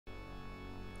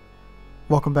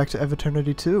Welcome back to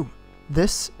Eviternity II.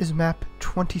 This is map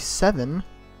 27,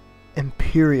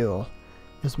 Empyreal.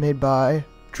 It was made by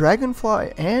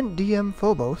Dragonfly and DM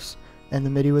Phobos, and the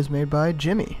MIDI was made by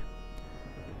Jimmy.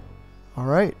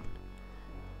 Alright.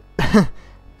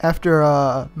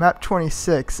 After map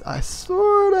 26, I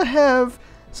sorta have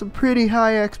some pretty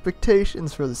high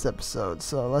expectations for this episode,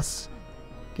 so let's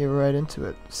get right into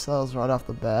it. Cells right off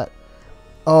the bat.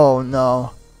 Oh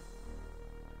no.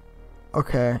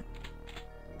 Okay.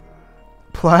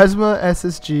 Plasma,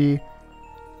 SSG,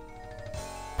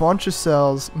 bunch of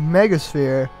cells,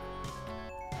 Megasphere.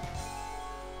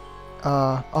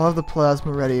 I'll have the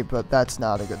plasma ready, but that's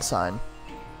not a good sign.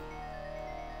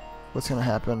 What's gonna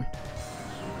happen?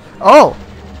 Oh!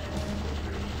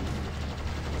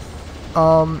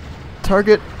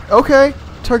 Target. Okay,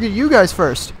 target you guys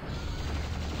first.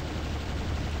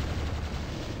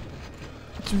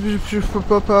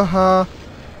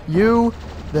 You.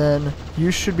 Then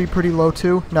you should be pretty low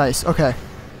too. Nice. Okay.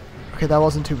 Okay, that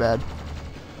wasn't too bad.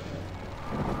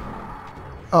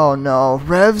 Oh no,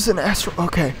 Revs and Astro.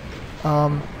 Okay.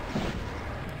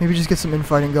 Maybe just get some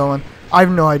infighting going. I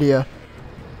have no idea.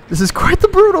 This is quite the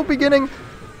brutal beginning.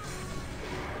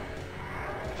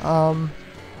 Okay,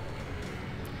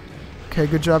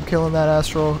 good job killing that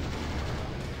Astral.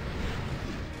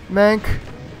 Mank.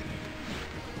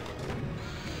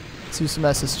 Let's use some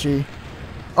SSG.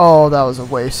 Oh, that was a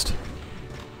waste.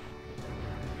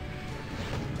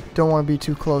 Don't want to be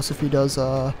too close if he does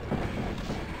the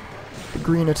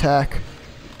green attack.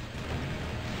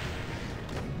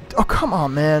 Oh, come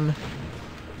on, man.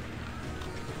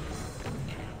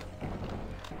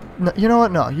 No, you know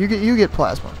what? No, you get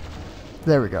plasma.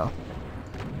 There we go.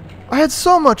 I had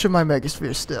so much of my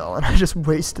Megasphere still, and I just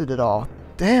wasted it all.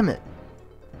 Damn it.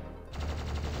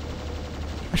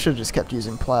 I should have just kept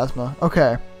using plasma.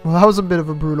 Okay. Well, that was a bit of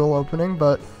a brutal opening,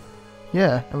 but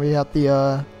yeah, and we got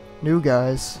the new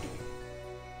guys.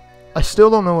 I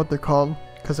still don't know what they're called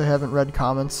because I haven't read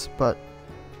comments, but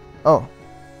oh,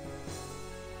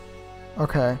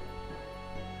 okay.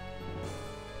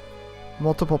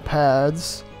 Multiple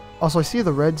pads. Also, I see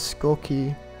the red skull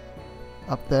key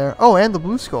up there. Oh, and the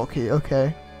blue skull key.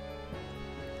 Okay.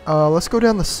 Let's go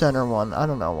down the center one. I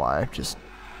don't know why. I just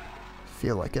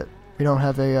feel like it. We don't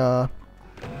have a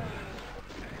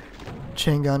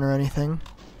chain gun or anything.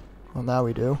 Well, now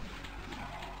we do.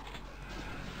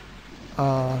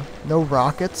 No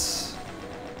rockets.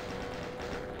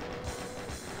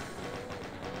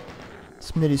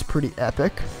 This MIDI's pretty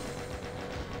epic.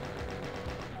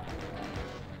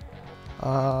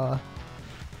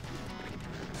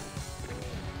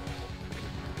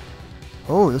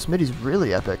 Oh, this MIDI's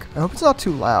really epic. I hope it's not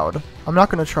too loud. I'm not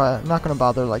gonna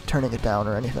bother like turning it down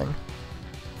or anything.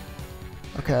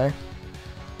 Okay.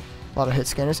 A lot of hit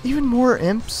scanners. Even more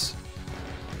imps.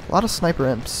 A lot of sniper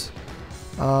imps.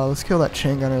 Let's kill that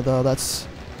chain gunner though. That's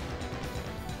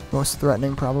most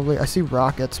threatening probably. I see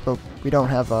rockets, but we don't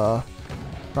have a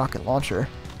rocket launcher.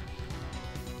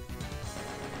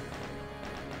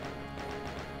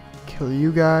 Kill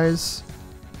you guys.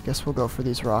 Guess we'll go for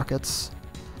these rockets.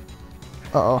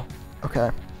 Uh-oh.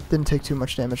 Okay. Didn't take too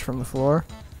much damage from the floor.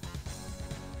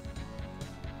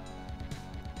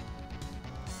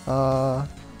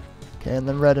 Okay, and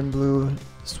then red and blue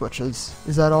switches.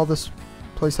 Is that all this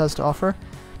place has to offer?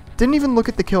 Didn't even look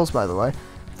at the kills, by the way.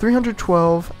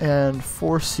 312 and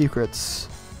 4 secrets.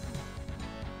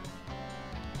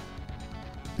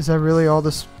 Is that really all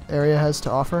this area has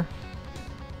to offer?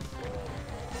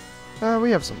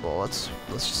 We have some bullets.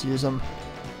 Let's just use them.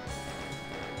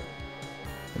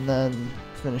 And then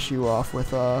finish you off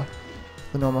with the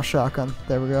normal shotgun.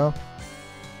 There we go.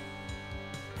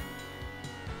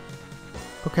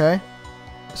 Okay.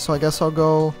 So I guess I'll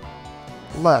go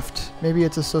left. Maybe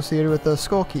it's associated with the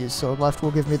skull keys, so left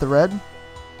will give me the red.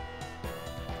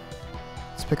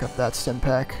 Let's pick up that stim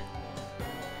pack.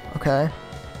 Okay.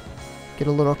 Get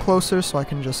a little closer so I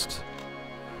can just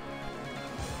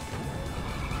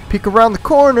peek around the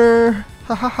corner.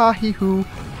 Ha ha ha hee hoo.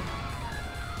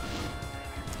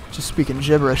 Just speaking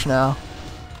gibberish now.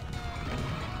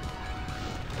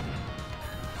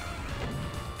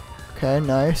 Okay,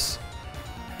 nice.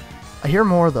 I hear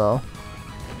more though.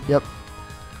 Yep.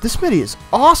 This MIDI is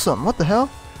awesome. What the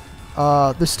hell?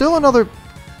 There's still another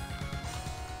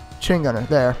chain gunner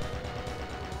there.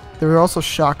 There were also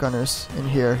shotgunners in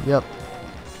here. Yep.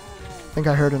 I think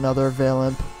I heard another Veil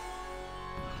Imp.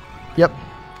 Yep.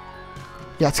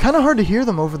 Yeah, it's kind of hard to hear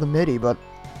them over the MIDI, but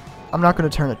I'm not going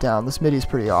to turn it down. This MIDI is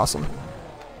pretty awesome.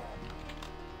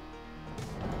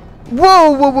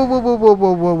 Whoa, whoa, whoa, whoa, whoa, whoa,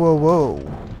 whoa, whoa, whoa, whoa.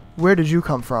 Where did you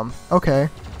come from? Okay.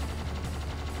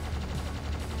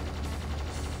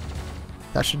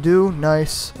 That should do.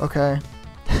 Nice. Okay.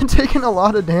 Taking a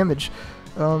lot of damage.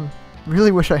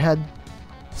 Really wish I had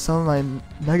some of my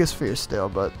Megaspheres still,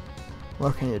 but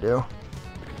what can you do?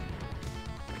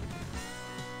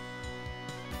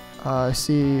 I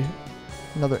see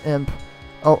another imp.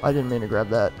 Oh, I didn't mean to grab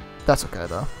that. That's okay,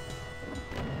 though.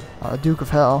 Duke of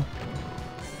Hell.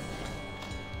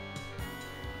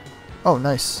 Oh,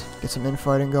 nice. Get some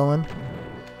infighting going.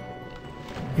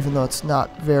 Even though it's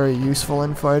not very useful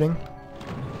infighting.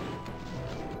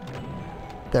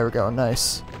 There we go,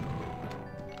 nice.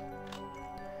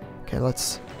 Okay,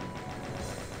 let's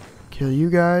kill you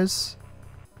guys.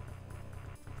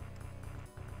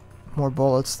 More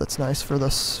bullets, that's nice for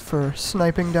this, for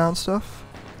sniping down stuff.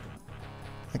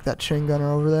 Like that chain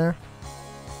gunner over there.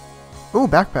 Ooh,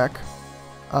 backpack.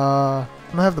 I'm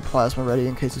gonna have the plasma ready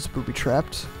in case it's booby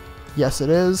trapped. Yes, it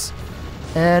is.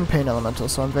 And pain elemental,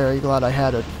 so I'm very glad I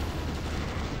had it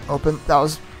open. That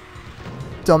was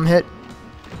dumb hit.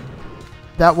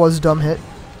 That was dumb hit.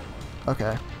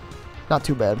 Okay. Not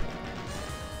too bad.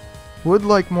 Would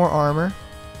like more armor.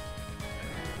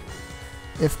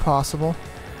 If possible.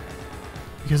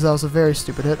 Because that was a very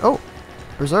stupid hit. Oh!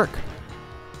 Berserk.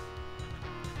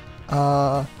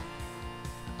 I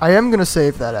am gonna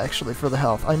save that actually for the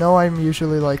health. I know I'm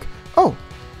usually like, oh!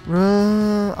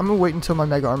 I'm gonna wait until my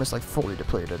Mega Arm is like fully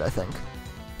depleted, I think.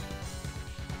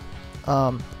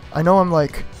 I know I'm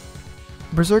like,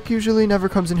 Berserk usually never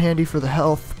comes in handy for the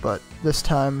health, but this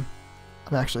time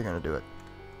I'm actually gonna do it.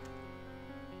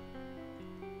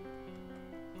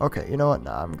 Okay, you know what?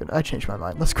 Nah, I changed my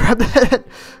mind. Let's grab that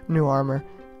new armor.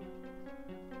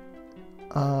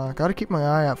 Gotta keep my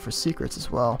eye out for secrets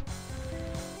as well.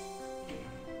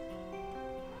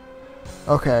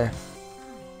 Okay.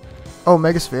 Oh,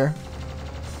 Megasphere.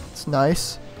 It's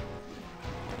nice.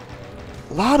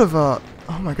 A lot of, oh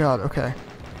my god, okay.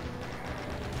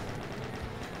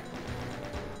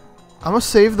 I'm gonna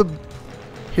save the...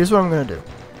 Here's what I'm gonna do.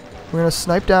 We're gonna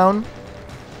snipe down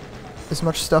as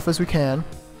much stuff as we can.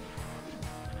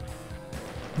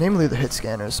 Namely the hit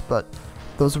scanners, but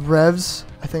those revs,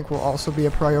 I think, will also be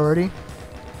a priority.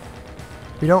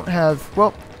 We don't have...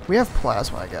 Well, we have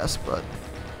plasma, I guess, but...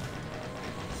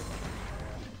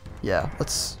 Yeah,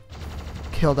 let's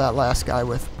kill that last guy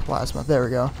with plasma. There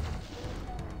we go.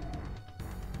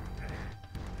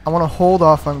 I want to hold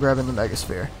off on grabbing the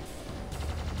Megasphere.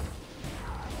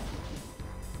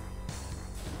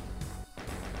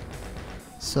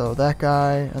 So that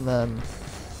guy, and then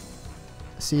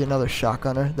I see another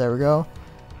shotgunner. There we go.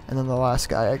 And then the last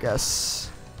guy, I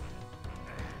guess.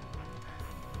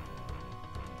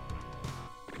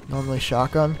 Normally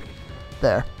shotgun.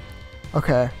 There.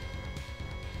 Okay.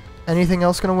 Anything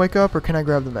else gonna wake up, or can I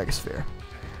grab the Megasphere?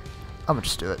 I'm gonna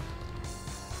just do it.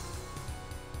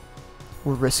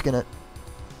 We're risking it.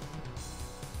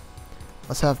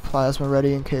 Let's have plasma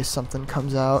ready in case something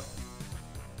comes out.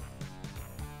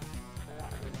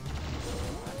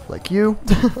 Like you.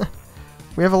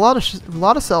 We have a lot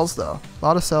of cells though. A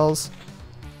lot of cells.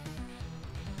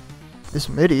 This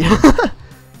MIDI.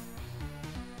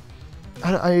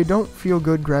 I don't feel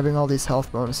good grabbing all these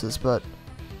health bonuses, but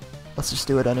let's just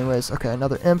do it anyways. Okay,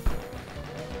 another imp.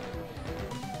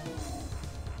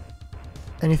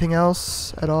 Anything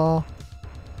else at all?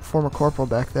 Former corporal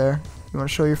back there. You want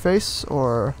to show your face,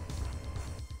 or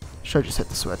should I just hit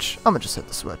the switch? I'm gonna just hit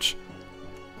the switch.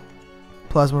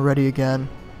 Plasma ready again.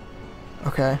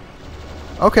 Okay.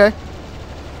 Okay.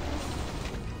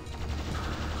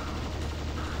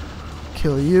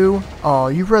 Kill you. Oh,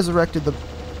 you resurrected the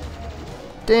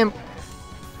damn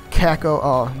Kako.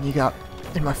 Oh, you got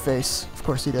in my face. Of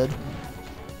course he did.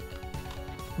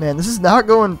 Man, this is not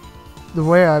going the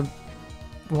way I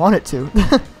want it to.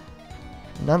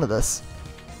 None of this.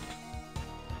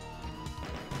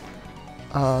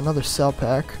 Another cell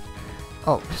pack.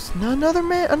 Oh,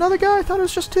 another guy? I thought it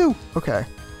was just two. Okay.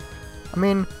 I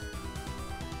mean,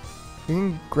 you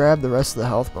can grab the rest of the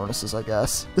health bonuses, I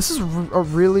guess. This is a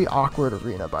really awkward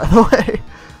arena, by the way.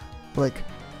 Like,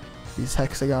 these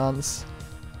hexagons.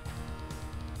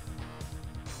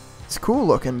 It's cool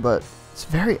looking, but it's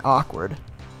very awkward.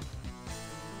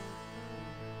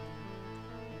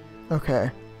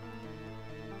 Okay.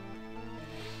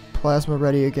 Plasma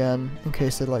ready again, in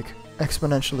case it, like,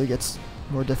 exponentially gets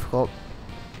more difficult.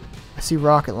 I see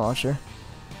rocket launcher.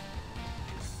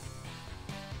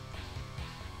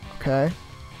 Okay.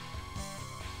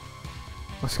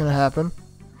 What's gonna happen?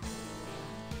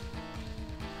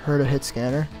 Heard a hit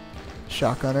scanner.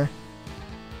 Shotgunner.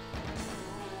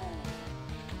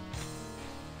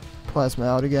 Plasma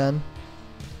out again.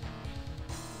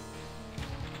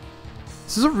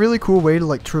 This is a really cool way to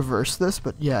like traverse this,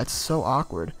 but yeah, it's so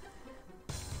awkward.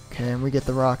 Okay, and we get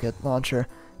the rocket launcher.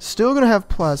 Still gonna have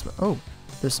plasma. Oh,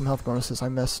 there's some health bonuses I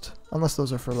missed. Unless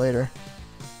those are for later.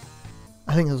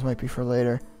 I think those might be for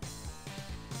later.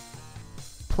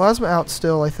 Plasma out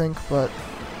still, I think, but...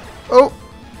 Oh!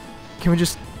 Can we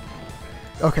just...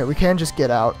 Okay, we can just get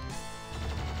out.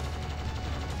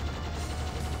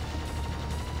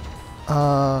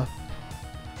 We'll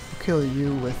kill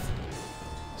you with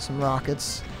some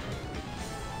rockets.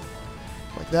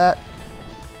 Like that.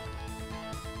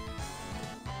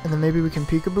 And then maybe we can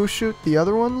peekaboo shoot the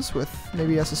other ones with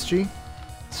maybe SSG.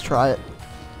 Let's try it.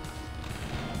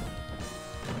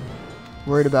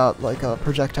 Worried about like a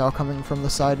projectile coming from the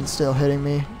side and still hitting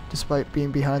me despite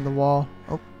being behind the wall.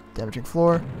 Oh, damaging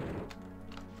floor.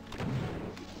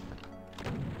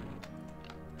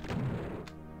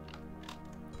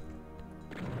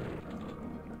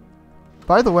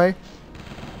 By the way,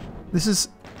 this is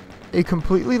a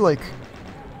completely like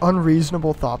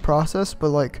unreasonable thought process, but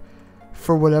like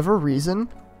for whatever reason,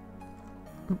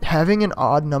 having an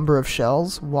odd number of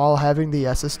shells while having the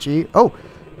SSG... Oh!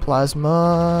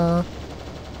 Plasma...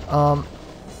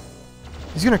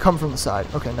 He's gonna come from the side.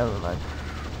 Okay, never mind.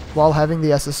 While having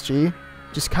the SSG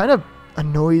just kind of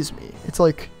annoys me. It's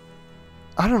like...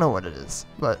 I don't know what it is,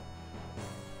 but...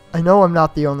 I know I'm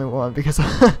not the only one, because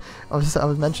I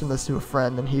was mentioning this to a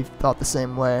friend and he thought the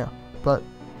same way. But,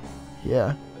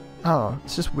 yeah. I don't know.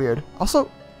 It's just weird. Also...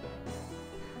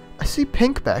 I see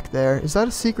pink back there. Is that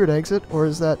a secret exit, or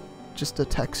is that just a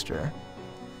texture?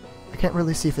 I can't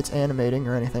really see if it's animating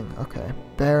or anything. Okay.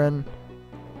 Baron.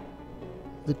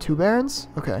 The two barons?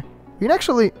 Okay. We can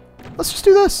actually... Let's just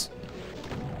do this!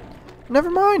 Never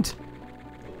mind!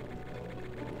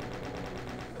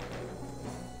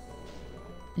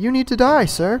 You need to die,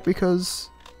 sir,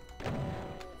 because...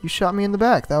 you shot me in the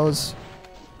back. That was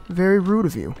very rude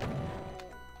of you.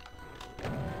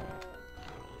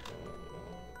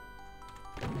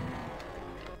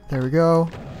 There we go.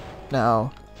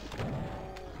 Now,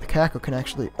 the Cackle can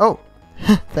actually... Oh!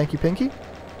 Thank you, Pinky.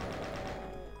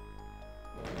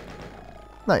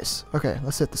 Nice. Okay,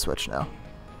 let's hit the switch now.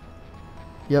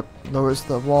 Yep, lowers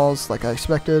the walls like I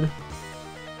expected.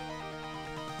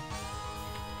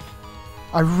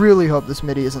 I really hope this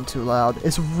MIDI isn't too loud.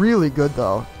 It's really good,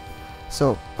 though.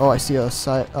 So, oh, I see a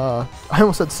I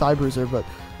almost said Cybruiser, but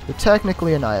they're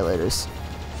technically Annihilators.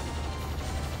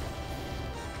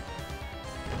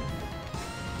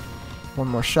 One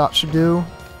more shot should do.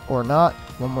 Or not.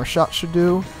 One more shot should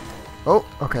do. Oh,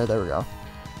 okay, there we go.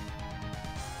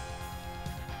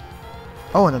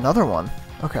 Oh, and another one.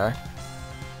 Okay.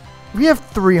 We have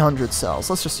 300 cells.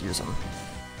 Let's just use them.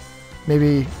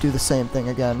 Maybe do the same thing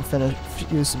again.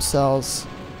 Use some cells.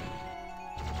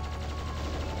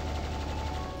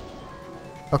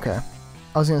 Okay.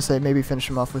 I was gonna say maybe finish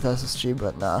them off with SSG,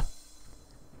 but nah.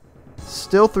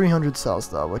 Still 300 cells,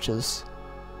 though, which is...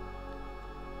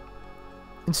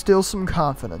 instills some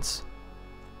confidence.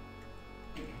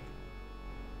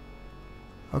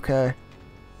 Okay.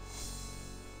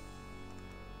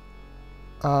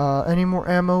 Any more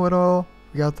ammo at all?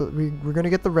 We got the we're gonna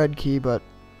get the red key, but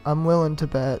I'm willing to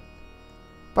bet.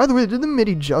 By the way, did the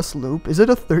MIDI just loop? Is it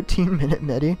a 13-minute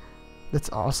MIDI? That's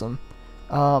awesome.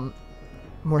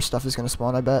 More stuff is gonna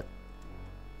spawn, I bet.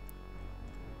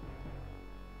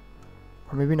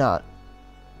 Or maybe not.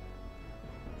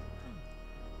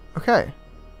 Okay.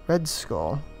 Red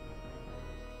skull.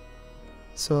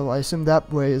 So I assume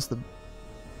that way is the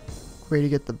way to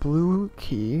get the blue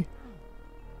key.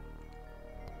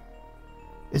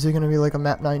 Is it going to be like a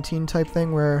Map 19 type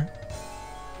thing where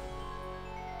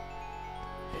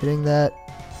hitting that,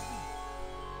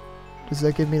 does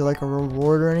that give me like a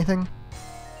reward or anything?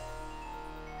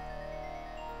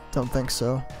 Don't think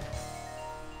so.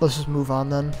 Let's just move on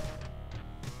then.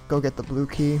 Go get the blue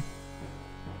key.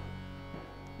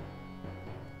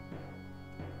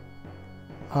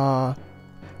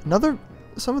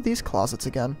 Some of these closets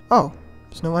again. Oh,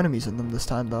 there's no enemies in them this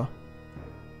time though.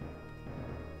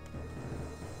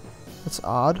 That's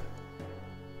odd.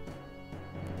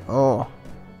 Oh.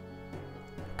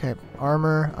 Okay,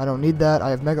 armor. I don't need that.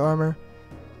 I have mega armor.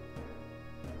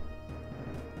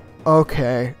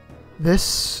 Okay.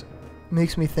 This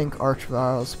makes me think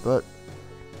Archviles, but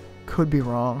could be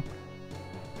wrong.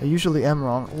 I usually am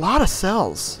wrong. A lot of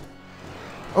cells.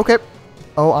 Okay.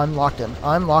 Oh, I'm locked in.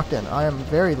 I'm locked in. I am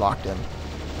very locked in.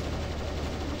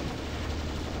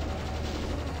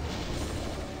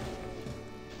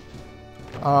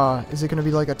 Is it gonna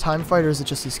be like a time fight, or is it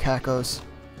just these cacos?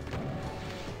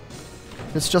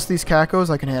 If it's just these cacos,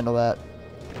 I can handle that.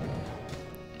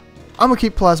 I'm gonna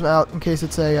keep plasma out in case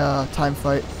it's a time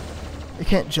fight. It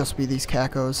can't just be these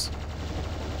cacos.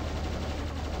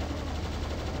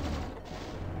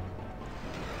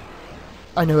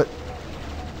 I knew it.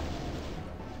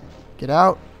 Get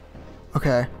out.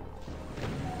 Okay.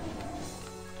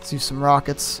 Let's use some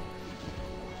rockets.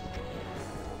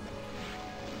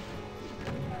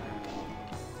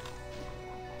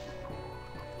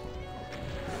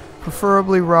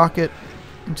 Preferably rocket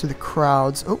into the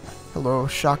crowds. Oh, hello,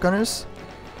 shotgunners.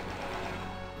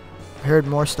 I heard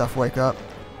more stuff wake up.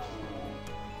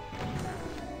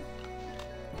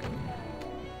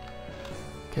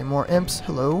 Okay, more imps.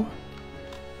 Hello.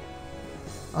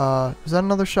 Was that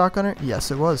another shotgunner?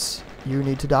 Yes, it was. You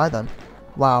need to die then.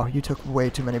 Wow, you took way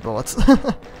too many bullets.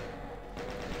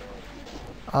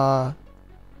 Okay,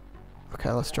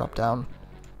 let's drop down.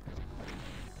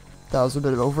 That was a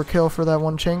bit of overkill for that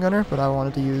one chain gunner, but I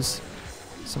wanted to use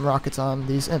some rockets on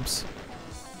these imps.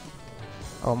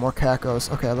 Oh, more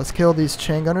cacos. Okay, let's kill these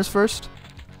chain gunners first.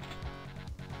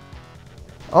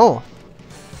 Oh!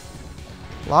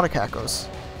 A lot of cacos.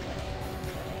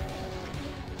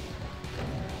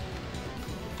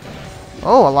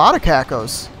 Oh, a lot of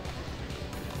cacos.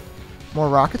 More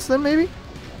rockets then, maybe?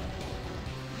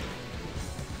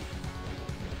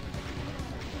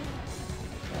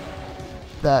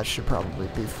 That should probably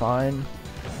be fine.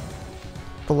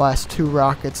 The last 2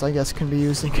 rockets, I guess, can be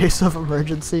used in case of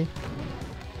emergency.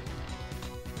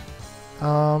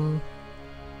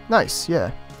 Nice,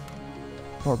 yeah.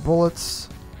 More bullets.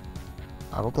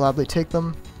 I will gladly take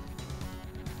them.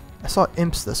 I saw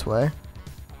imps this way.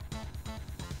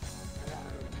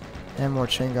 And more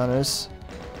chain gunners.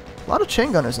 A lot of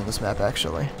chain gunners in this map,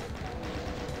 actually.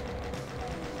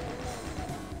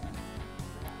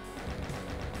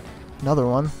 Another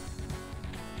one.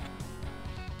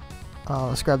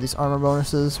 Let's grab these armor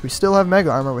bonuses. We still have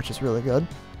mega armor, which is really good.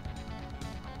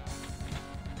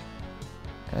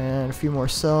 And a few more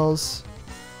cells.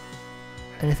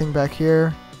 Anything back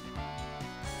here?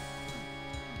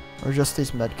 Or just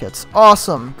these medkits?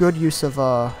 Awesome! Good use of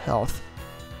health.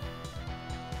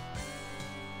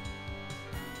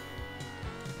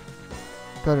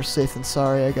 Better safe than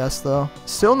sorry, I guess, though.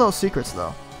 Still no secrets,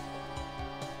 though.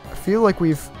 I feel like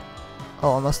we've...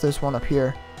 Oh, unless there's one up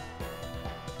here.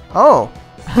 Oh!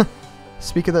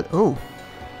 Speak of that... Oh.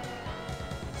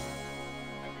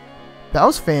 That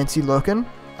was fancy looking.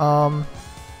 I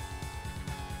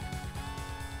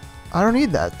don't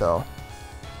need that, though.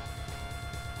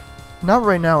 Not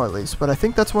right now, at least, but I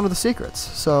think that's one of the secrets,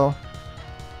 so...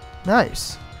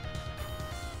 Nice.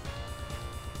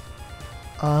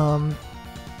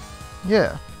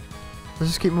 Yeah. Let's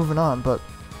just keep moving on, but...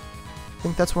 I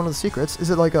think that's one of the secrets.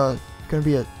 Is it like gonna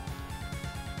be a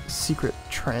secret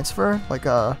transfer? Like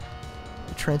it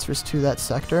transfers to that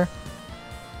sector?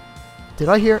 Did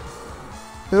I hear...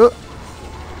 Oh.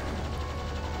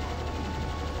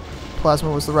 Plasma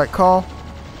was the right call.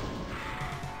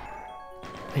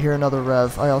 I hear another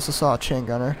rev. I also saw a chain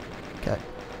gunner. Okay.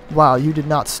 Wow, you did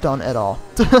not stun at all.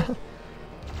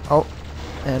 Oh,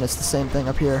 and it's the same thing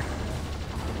up here.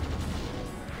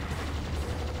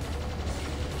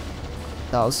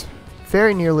 That was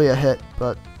very nearly a hit,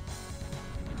 but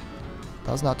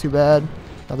that was not too bad.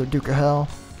 Another Duke of Hell.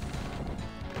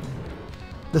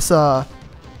 This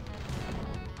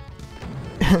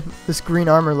this green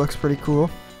armor looks pretty cool.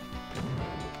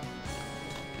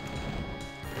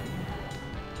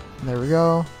 There we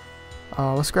go.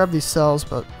 Let's grab these cells,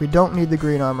 but we don't need the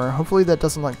green armor. Hopefully that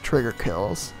doesn't like trigger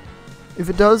kills. If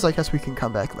it does, I guess we can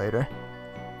come back later.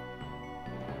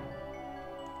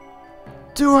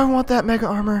 Do I want that mega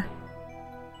armor?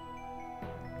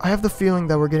 I have the feeling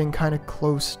that we're getting kind of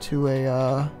close to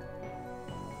a,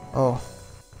 Oh.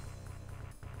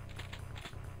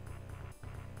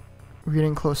 We're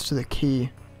getting close to the key.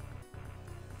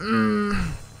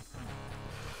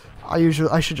 I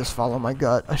should just follow my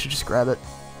gut. I should just grab it.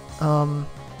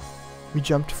 We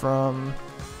jumped from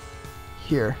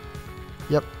here.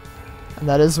 Yep. And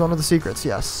that is one of the secrets,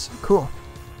 yes. Cool.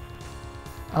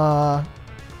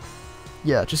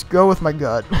 Yeah, just go with my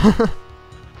gut.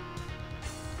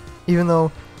 Even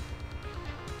though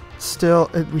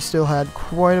we still had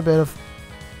quite a bit of...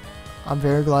 I'm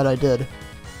very glad I did.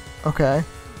 Okay.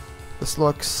 This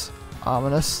looks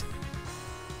ominous.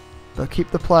 But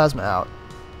keep the plasma out.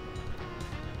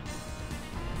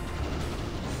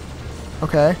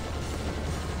 Okay.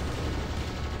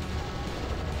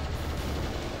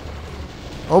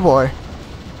 Oh boy.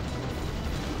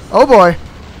 Oh boy.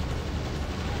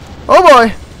 Oh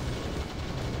boy.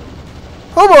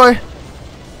 Oh boy.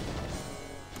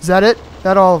 Is that it?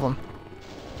 That all of them?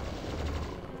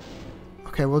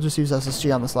 Okay, we'll just use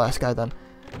SSG on this last guy then.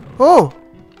 Oh!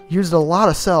 Used a lot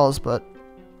of cells, but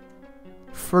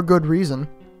for good reason.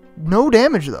 No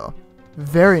damage though.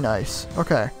 Very nice.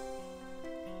 Okay.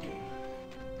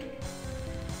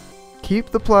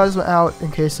 Keep the plasma out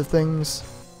in case of things.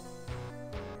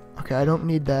 Okay, I don't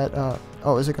need that.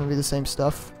 Oh, is it going to be the same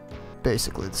stuff?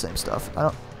 Basically the same stuff.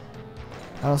 I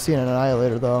don't see an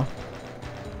annihilator though.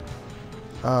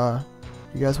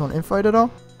 You guys want to infight at all?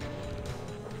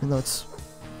 Even though it's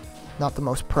not the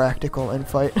most practical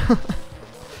infight.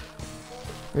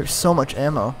 There's so much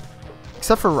ammo.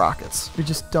 Except for rockets. We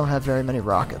just don't have very many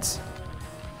rockets.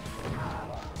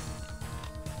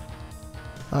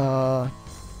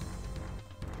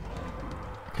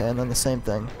 Okay, and then the same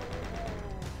thing.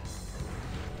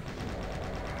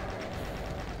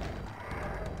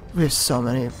 We have so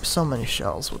many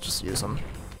shells. We'll just use them.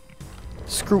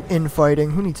 Screw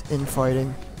infighting. Who needs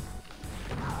infighting?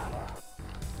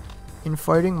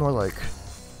 Infighting? More like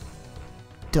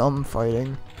dumb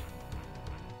fighting.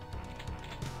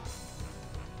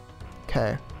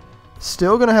 Okay.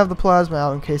 Still gonna have the plasma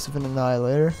out in case of an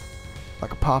annihilator.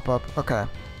 Like a pop-up. Okay.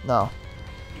 No.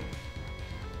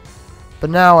 But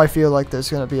now I feel like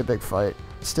there's gonna be a big fight.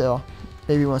 Still.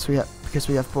 Maybe once we have, because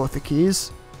we have both the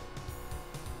keys.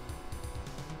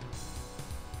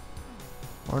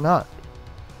 Or not.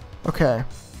 Okay.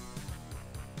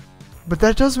 But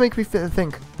that does make me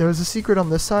think, there was a secret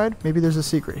on this side, maybe there's a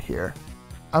secret here.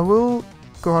 I will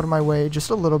go out of my way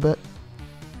just a little bit.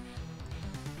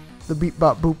 The Beep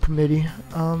Bop Boop MIDI.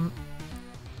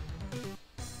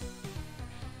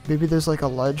 Maybe there's like a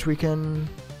ledge we can...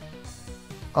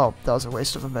 Oh, that was a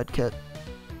waste of a med kit.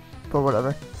 But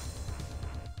whatever.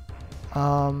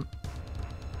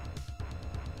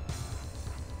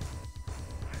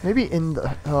 Maybe in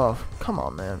the... Oh, come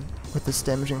on, man. With this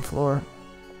damaging floor.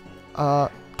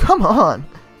 Come on!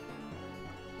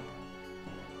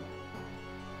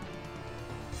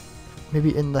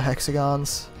 Maybe in the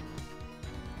hexagons.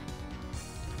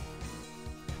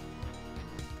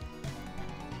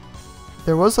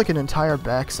 There was like an entire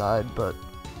backside, but...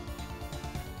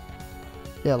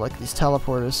 Yeah, like these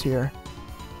teleporters here.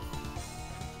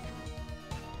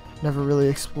 Never really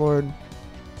explored.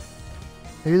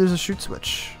 Maybe there's a shoot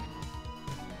switch.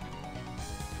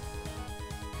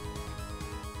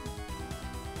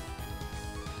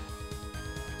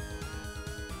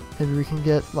 Maybe we can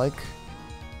get like...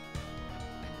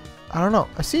 I don't know.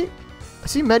 I see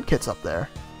medkits up there.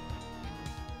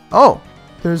 Oh!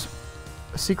 There's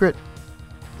a secret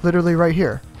literally right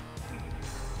here.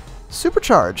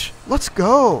 Supercharge! Let's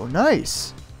go!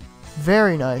 Nice!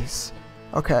 Very nice.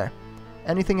 Okay.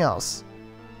 Anything else?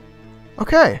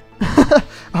 Okay!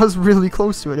 I was really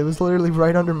close to it. It was literally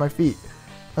right under my feet.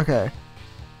 Okay.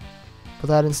 But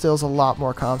that instills a lot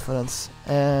more confidence.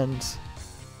 And...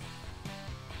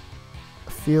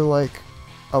 I feel like...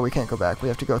 Oh, we can't go back. We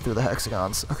have to go through the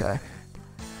hexagons. Okay.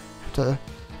 Have to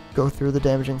go through the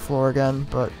damaging floor again,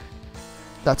 but...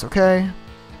 That's okay.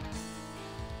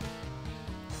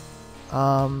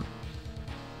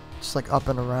 Just like up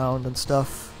and around and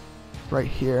stuff. Right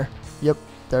here. Yep.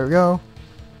 There we go.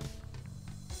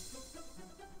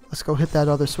 Let's go hit that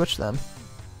other switch then.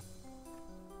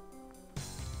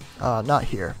 Not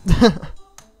here.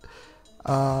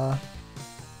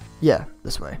 Yeah,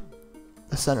 this way.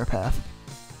 The center path.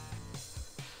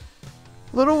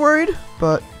 A little worried,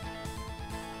 but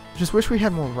just wish we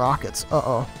had more rockets.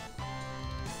 Uh-oh.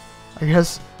 I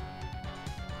guess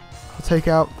I'll take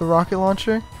out the rocket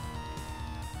launcher.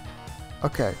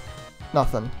 Okay.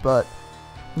 Nothing, but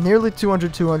nearly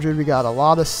 200. We got a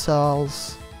lot of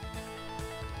cells.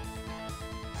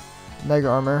 Mega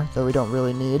armor that we don't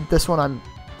really need. This one I'm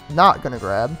not gonna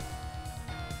grab.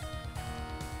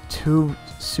 2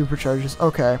 supercharges.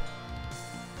 Okay.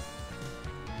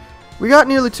 We got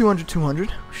nearly 200.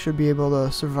 We should be able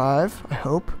to survive, I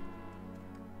hope.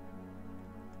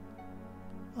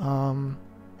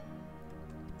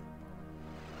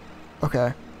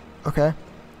 Okay. Okay.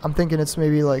 I'm thinking it's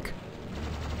maybe like...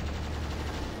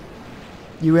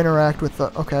 You interact with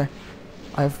the... Okay.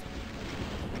 I have...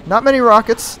 Not many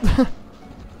rockets.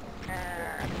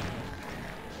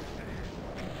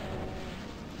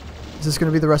 Is this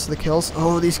going to be the rest of the kills?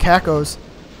 Oh, these cacos.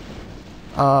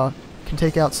 Can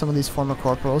take out some of these former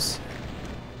corporals.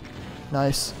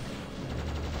 Nice.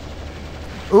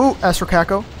 Ooh, Astro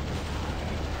Caco.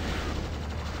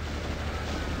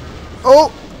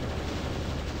 Oh!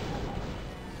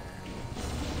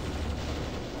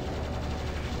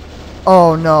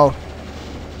 Oh no.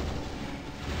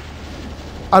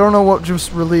 I don't know what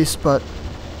just released, but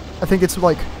I think it's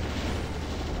like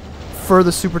for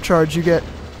the supercharge you get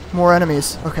more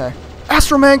enemies. Okay.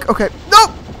 Astromank! Okay.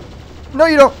 No! No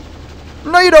you don't!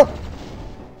 No you don't!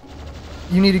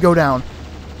 You need to go down.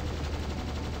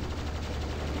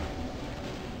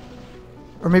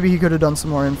 Or maybe he could have done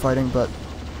some more infighting, but...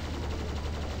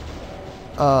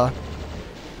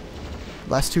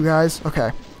 Last two guys.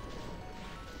 Okay.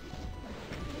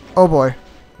 Oh boy.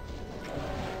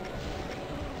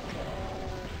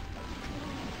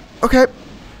 Okay.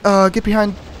 Get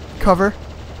behind cover.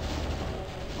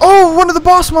 Oh, one of the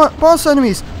boss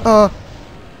enemies.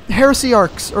 Heresy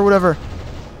Arcs or whatever.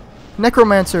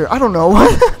 Necromancer. I don't know.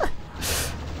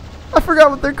 I forgot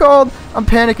what they're called. I'm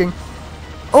panicking.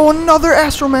 Oh, another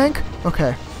Astromank.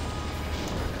 Okay.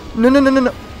 No, no, no, no,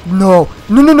 no. No.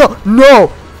 No, no, no.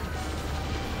 No.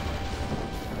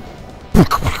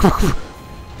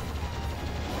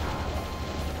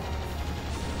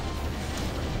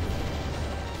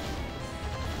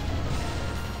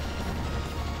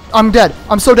 I'm dead.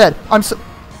 I'm so dead. I'm so...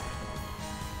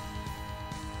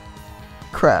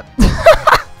 Crap.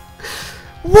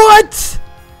 What?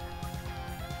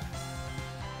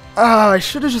 I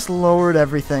should have just lowered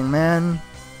everything, man.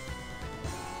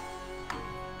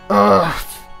 Ugh.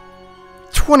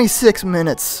 26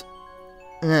 minutes.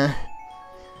 Eh.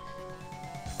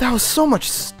 That was so much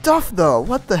stuff, though.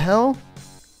 What the hell?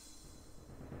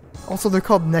 Also, they're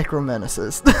called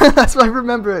Necromenaces. That's what I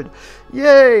remembered.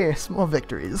 Yay! Small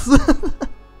victories.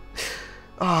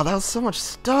 Oh, that was so much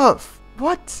stuff.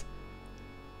 What?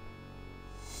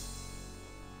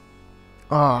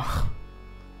 Oh,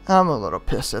 I'm a little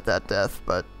pissed at that death,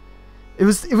 but it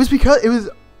was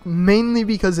mainly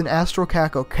because an Astral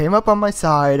Cackle came up on my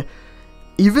side.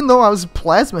 Even though I was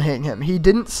plasma hitting him, he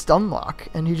didn't stun lock,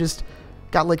 and he just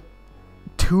got like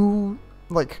 2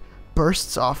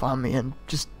 bursts off on me and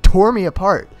just tore me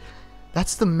apart.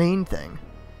 That's the main thing.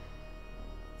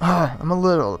 I'm a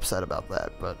little upset about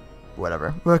that, but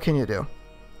whatever. What can you do?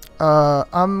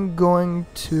 I'm going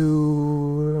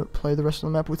to play the rest of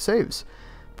the map with saves,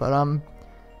 but I'm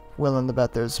willing to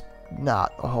bet there's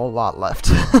not a whole lot left.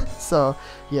 So,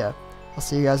 yeah, I'll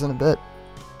see you guys in a bit.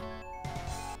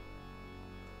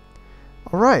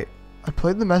 Alright, I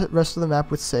played the rest of the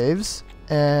map with saves,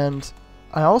 and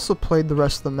I also played the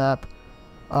rest of the map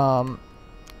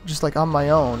just like on my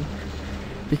own,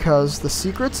 because the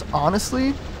secrets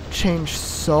honestly changed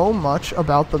so much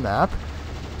about the map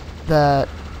that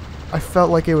I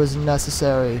felt like it was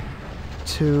necessary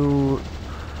to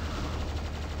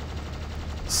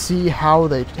see how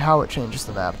it changes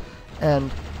the map.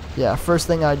 And yeah, first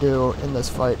thing I do in this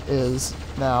fight is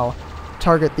now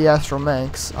target the Astral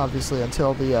Manks, obviously,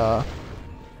 until the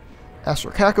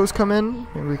Astral Cacos come in.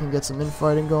 Maybe we can get some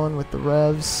infighting going with the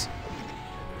Revs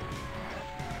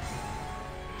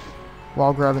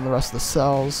while grabbing the rest of the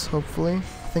cells, hopefully.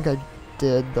 I think I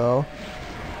did, though.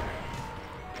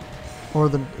 Or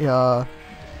the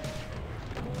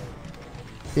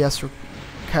Astral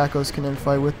Cacos can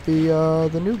infight with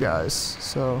the new guys,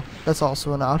 so that's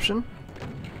also an option.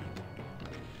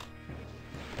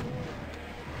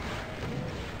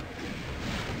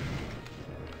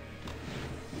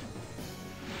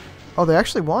 Oh, they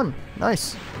actually won.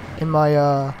 Nice. In my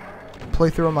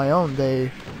playthrough on my own,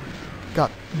 they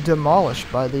got demolished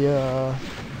by the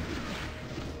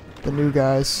new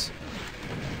guys.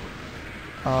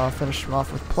 Finished them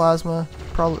off with plasma.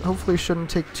 Hopefully shouldn't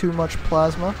take too much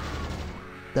plasma.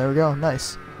 There we go.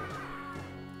 Nice.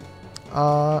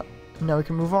 Now we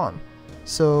can move on.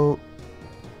 So,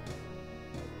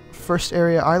 first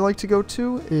area I like to go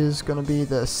to is going to be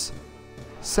this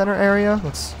center area.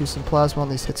 Let's use some plasma on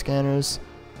these hit scanners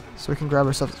so we can grab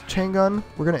ourselves a chain gun.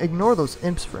 We're going to ignore those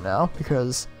imps for now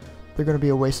because they're going to be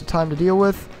a waste of time to deal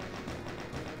with.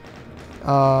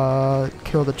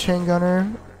 Kill the chain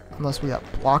gunner unless we got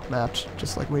block mapped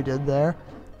just like we did there.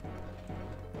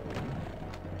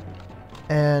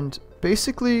 And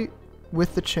basically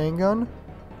with the chain gun,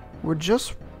 we're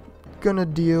just going to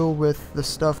deal with the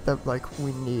stuff that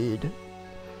we need.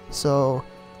 So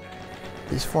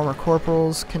these former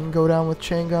corporals can go down with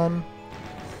chain gun.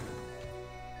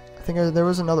 I think there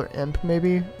was another imp,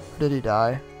 maybe. Or did he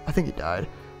die? I think he died.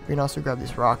 We can also grab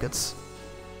these rockets.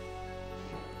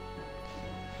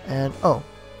 And, oh,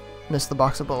 missed the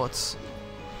box of bullets.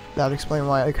 That would explain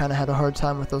why I kind of had a hard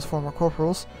time with those former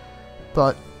corporals.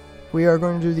 But we are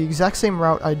going to do the exact same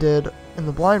route I did in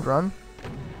the blind run.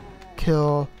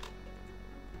 Kill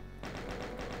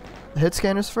the hit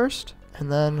scanners first,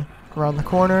 and then around the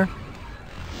corner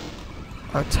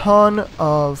a ton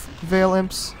of Veil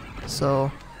Imps, so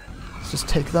let's just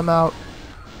take them out.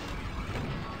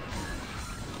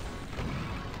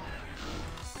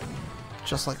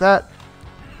 Just like that.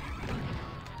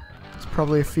 There's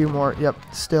probably a few more, yep,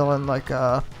 still in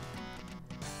the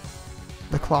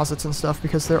closets and stuff,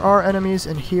 because there are enemies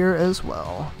in here as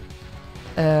well.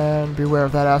 And beware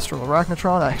of that Astral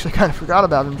Arachnotron. I actually kind of forgot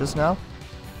about him just now.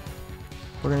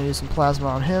 We're going to use some plasma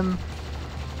on him.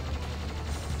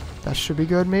 That should be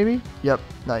good, maybe? Yep,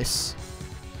 nice.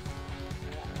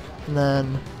 And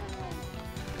then,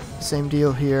 same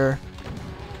deal here.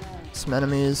 Some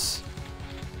enemies.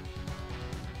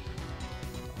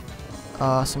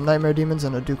 Some Nightmare Demons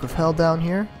and a Duke of Hell down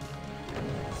here.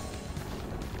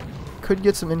 Could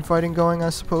get some infighting going, I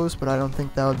suppose, but I don't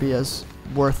think that would be as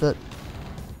worth it.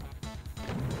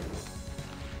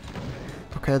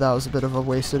 Okay, that was a bit of a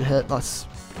wasted hit. Let's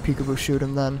peekaboo shoot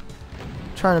him then.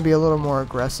 Trying to be a little more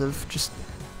aggressive. Just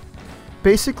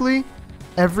basically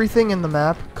everything in the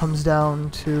map comes down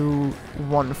to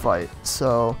one fight.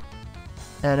 So,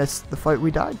 and it's the fight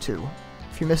we died to.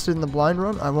 If you missed it in the blind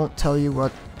run, I won't tell you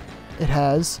what it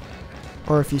has,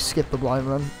 or if you skip the blind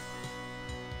run.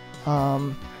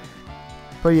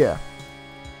 But yeah,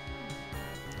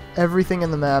 everything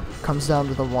in the map comes down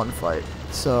to the one fight.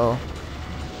 So,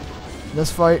 in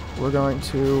this fight, we're going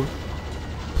to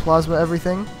plasma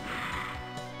everything.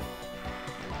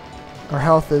 Our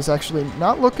health is actually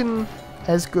not looking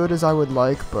as good as I would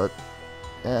like, but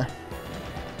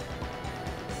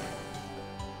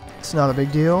it's not a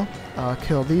big deal.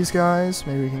 Kill these guys.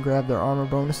 Maybe we can grab their armor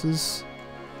bonuses.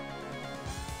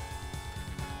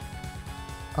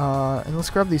 And let's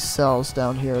grab these cells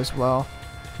down here as well.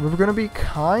 We're going to be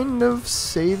kind of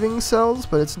saving cells,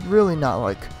 but it's really not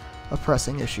like a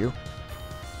pressing issue.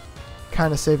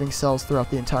 Kind of saving cells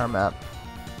throughout the entire map.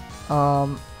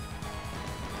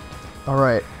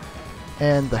 Alright,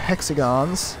 and the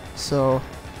hexagons. So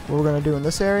what we're going to do in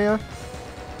this area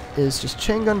is just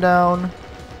chain gun down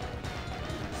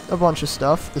a bunch of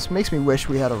stuff. This makes me wish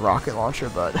we had a rocket launcher,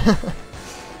 but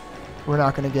we're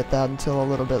not going to get that until a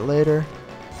little bit later.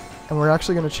 And we're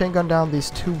actually going to chain gun down these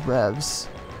 2 revs.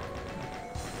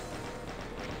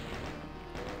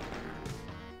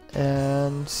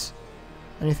 And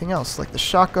anything else, like the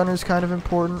shotgunner is kind of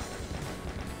important.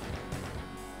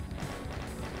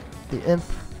 The imp,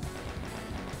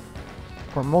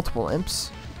 or multiple imps.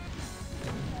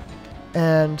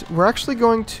 And we're actually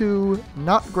going to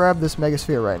not grab this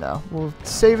Megasphere right now. We'll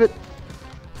save it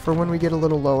for when we get a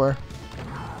little lower.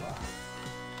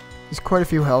 There's quite a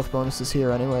few health bonuses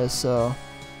here anyways, so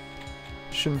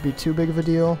shouldn't be too big of a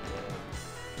deal.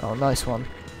 Oh, nice one.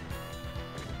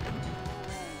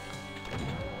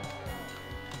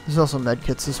 There's also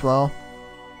medkits as well.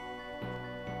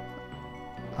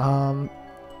 And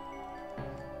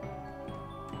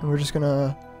we're just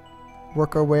gonna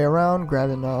work our way around,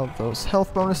 grabbing all those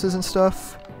health bonuses and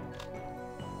stuff.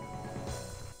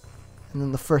 And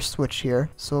then the first switch here.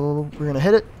 So we're gonna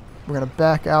hit it. We're gonna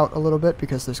back out a little bit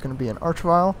because there's gonna be an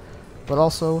Archvile, but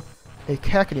also a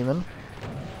Cacodemon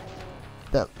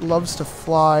that loves to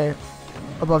fly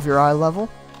above your eye level.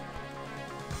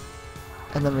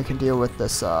 And then we can deal with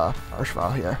this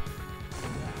Archvile here.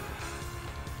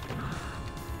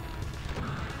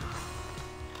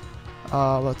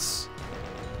 Let's...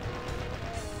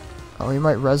 Oh, we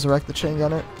might resurrect the chain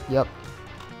gunner. Yep.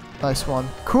 Nice one.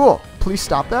 Cool! Please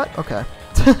stop that? Okay.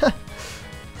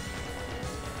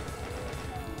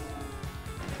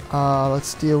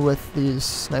 Let's deal with these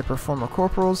sniper former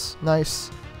corporals.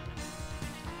 Nice.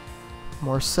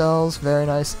 More cells. Very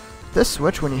nice. This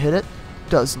switch, when you hit it,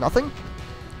 does nothing.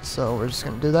 So we're just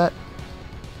going to do that.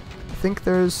 I think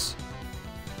there's...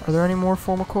 Are there any more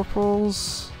former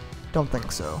corporals? Don't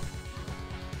think so.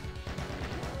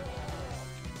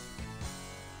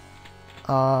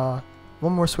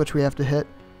 One more switch we have to hit.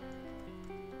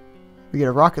 We get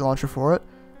a rocket launcher for it.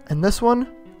 And this one,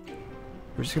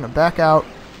 we're just going to back out.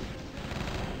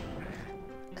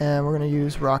 And we're going to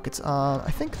use rockets on,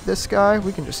 I think this guy,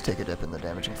 we can just take a dip in the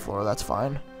damaging floor, that's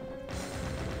fine.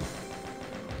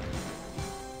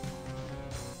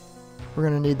 We're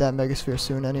going to need that Megasphere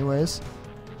soon anyways.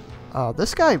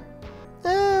 This guy,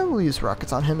 we'll use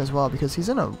rockets on him as well because he's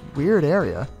in a weird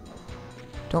area.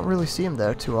 Don't really see him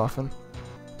there too often.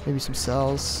 Maybe some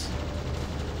cells.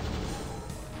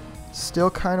 Still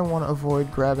kind of want to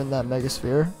avoid grabbing that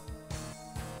Megasphere.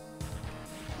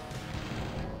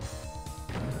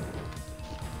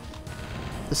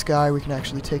 This guy we can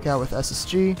actually take out with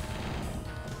SSG.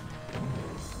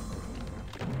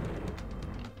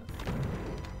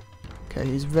 Okay,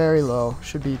 he's very low.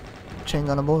 Should be chain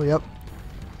gunnable, yep.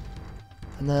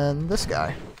 And then this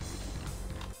guy.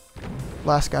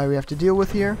 Last guy we have to deal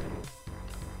with here.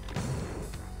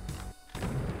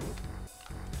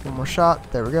 One more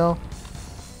shot, there we go.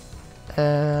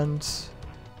 And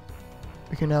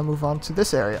we can now move on to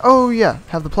this area. Oh yeah,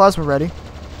 have the plasma ready.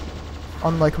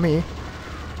 Unlike me.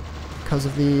 Because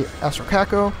of the Astral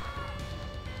Caco.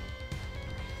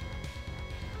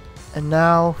 And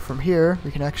now, from here,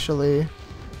 we can actually...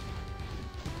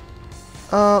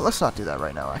 let's not do that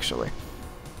right now, actually.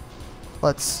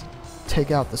 Let's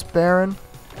take out this Baron.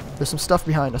 There's some stuff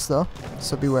behind us though,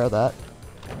 so beware of that.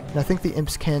 And I think the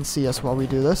imps can see us while we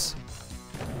do this.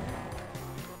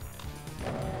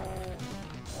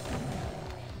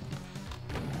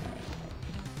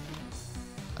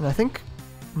 And I think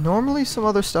normally some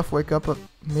other stuff wake up, but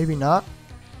maybe not.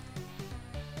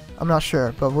 I'm not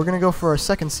sure, but we're going to go for our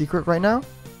second secret right now.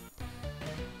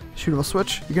 Shootable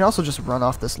switch. You can also just run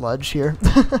off this ledge here.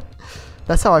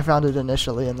 That's how I found it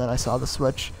initially, and then I saw the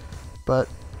switch. But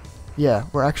yeah,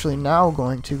 we're actually now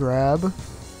going to grab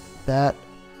that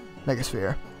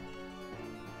Megasphere.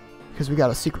 Because we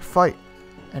got a secret fight.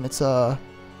 And it's a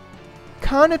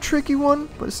kind of tricky one,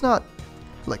 but it's not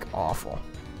like awful.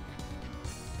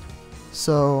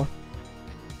 So,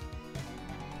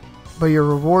 but your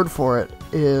reward for it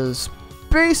is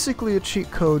basically a cheat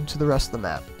code to the rest of the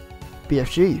map.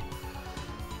 BFG.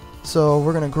 So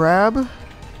we're going to grab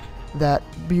that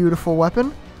beautiful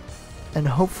weapon and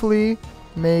hopefully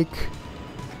make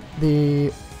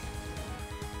the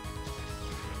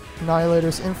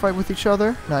Annihilators infight with each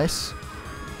other. Nice.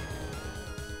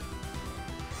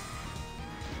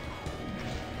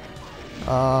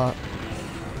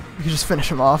 You can just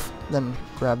finish him off, then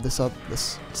grab this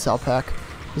cell pack.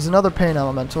 There's another Pain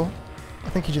Elemental. I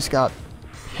think he just got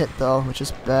hit though, which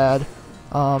is bad.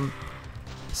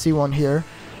 C1 here.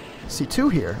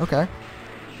 C2 here, okay.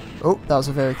 Oh, that was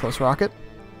a very close rocket.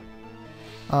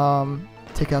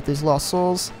 Take out these Lost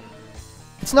Souls.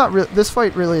 It's not this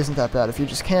fight really isn't that bad if you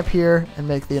just camp here and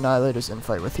make the Annihilators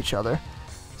infight with each other.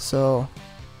 So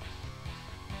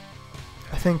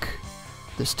I think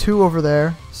there's two over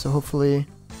there, so hopefully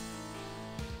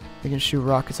they can shoot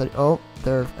rockets at... Oh,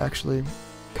 they're actually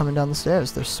coming down the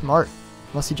stairs. They're smart.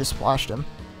 Unless he just splashed him.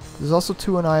 There's also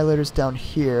two Annihilators down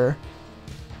here.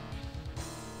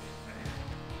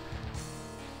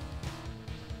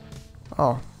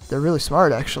 Oh, they're really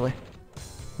smart, actually.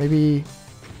 Maybe...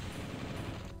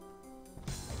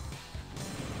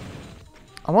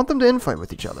 I want them to infight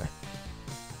with each other.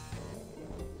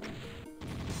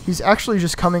 He's actually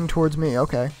just coming towards me.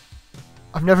 Okay.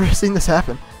 I've never seen this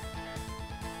happen.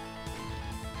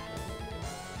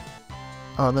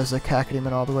 Oh, and there's a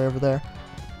Cacodemon all the way over there.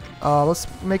 Let's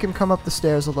make him come up the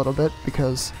stairs a little bit,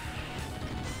 because...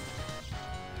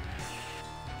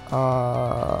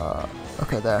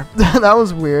 okay, there. That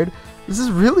was weird. This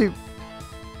is really...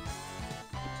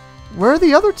 Where are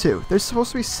the other two? There's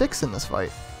supposed to be 6 in this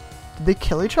fight. Did they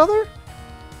kill each other?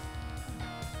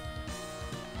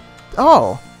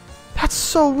 Oh! That's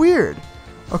so weird!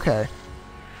 Okay.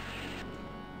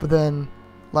 But then,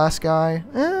 last guy...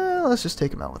 let's just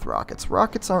take him out with rockets.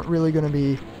 Rockets aren't really going to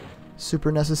be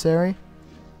super necessary.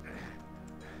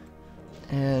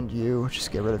 And you,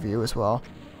 just get rid of you as well.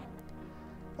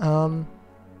 And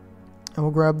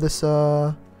we'll grab this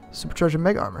supercharged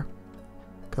Mega Armor.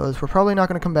 Because we're probably not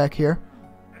going to come back here.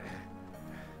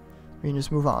 We can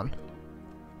just move on.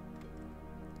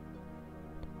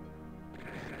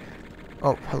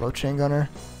 Oh, hello, Chain Gunner.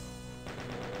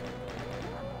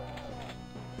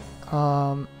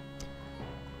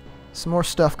 Some more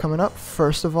stuff coming up.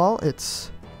 First of all,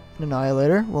 it's an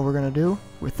Annihilator. What we're going to do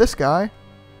with this guy...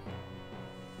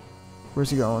 Where's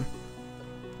he going?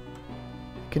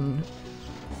 Can...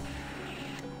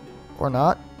 Or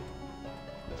not.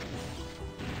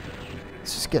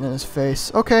 Let's just get in his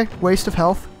face. Okay, waste of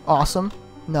health. Awesome.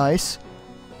 Nice.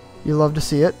 You love to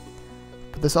see it.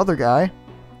 But this other guy...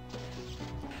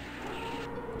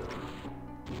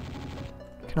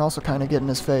 can also kind of get in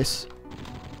his face.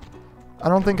 I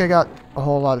don't think I got a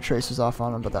whole lot of traces off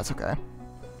on him, but that's okay.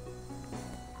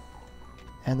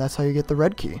 And that's how you get the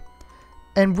red key.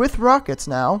 And with rockets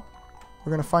now,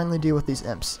 we're going to finally deal with these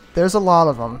imps. There's a lot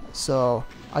of them, so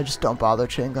I just don't bother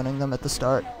chain gunning them at the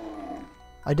start.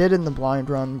 I did in the blind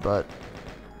run, but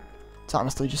it's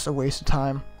honestly just a waste of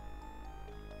time.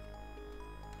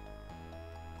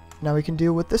 Now we can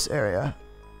deal with this area.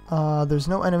 There's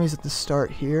no enemies at the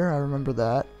start here, I remember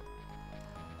that.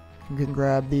 You can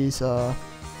grab these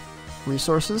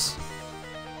resources.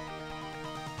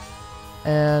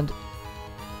 And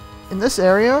in this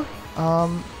area,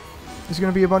 there's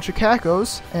going to be a bunch of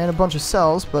cacos and a bunch of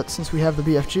cells, but since we have the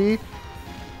BFG,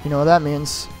 you know what that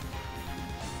means.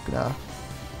 Gonna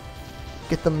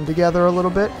get them together a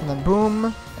little bit, and then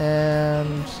boom,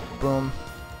 and boom.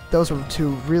 Those were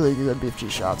two really good BFG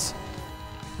shots.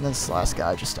 And then this last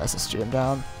guy just SSG him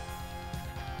down.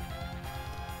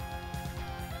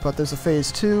 But there's a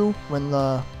phase 2 when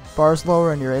the bar's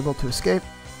lower and you're able to escape.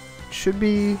 Should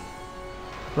be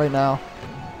right now.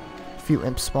 A few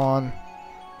imps spawn.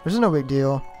 There's no big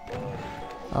deal.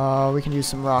 We can use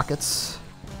some rockets.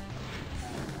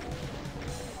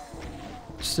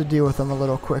 just to deal with them a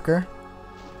little quicker.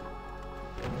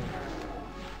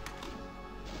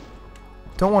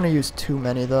 Don't want to use too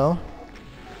many though.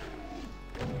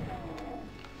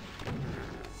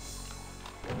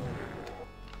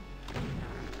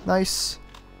 Nice.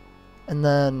 And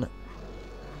then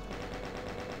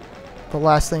the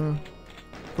last thing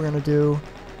we're gonna do,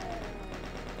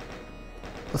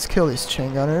 let's kill these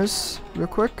chain gunners real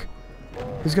quick.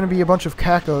 There's gonna be a bunch of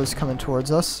cacos coming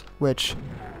towards us, which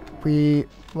we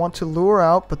want to lure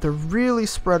out, but they're really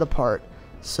spread apart.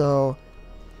 So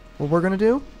what we're gonna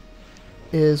do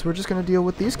is we're just gonna deal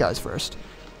with these guys first.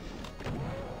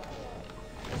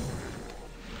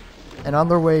 And on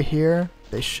their way here,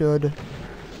 they should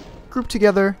group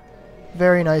together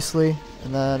very nicely,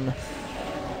 and then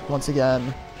once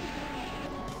again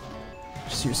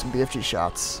just use some BFG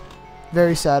shots.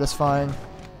 Very satisfying.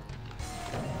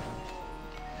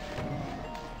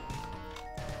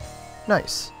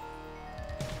 Nice.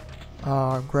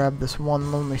 Grab this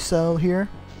one lonely cell here.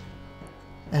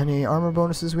 Any armor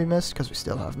bonuses we missed, because we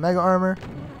still have mega armor.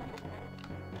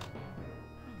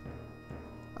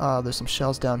 There's some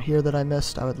shells down here that I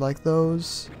missed. I would like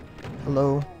those.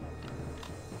 Hello.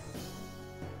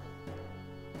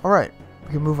 Alright,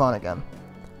 we can move on again.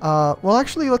 Well,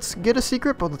 actually, let's get a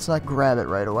secret, but let's not grab it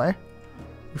right away.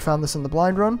 We found this in the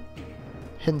blind run.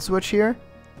 Hidden switch here.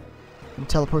 And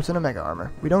teleports into mega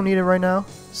armor. We don't need it right now,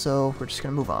 so we're just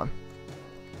gonna move on.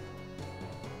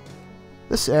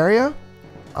 This area,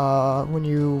 when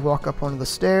you walk up one of the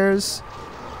stairs,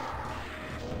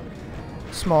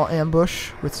 small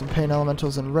ambush with some pain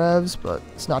elementals and revs, but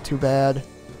it's not too bad.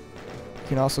 You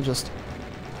can also just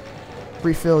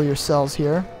refill your cells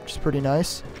here, which is pretty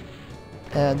nice.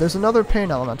 And there's another pain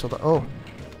elemental to oh.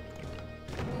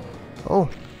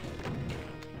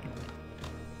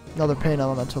 Another pain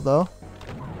elemental though.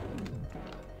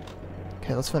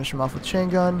 Okay, let's finish him off with chain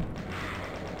gun.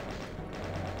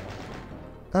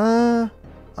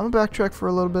 I'm gonna backtrack for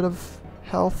a little bit of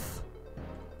health.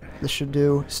 This should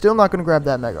do. Still not gonna grab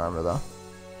that mega armor though.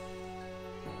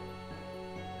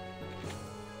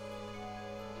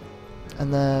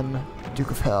 And then Duke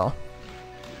of Hell.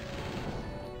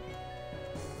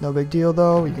 No big deal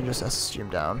though, you can just SSG him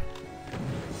down.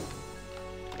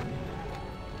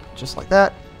 Just like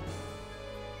that.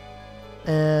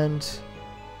 And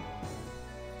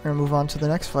we're gonna move on to the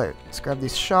next fight. Let's grab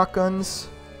these shotguns,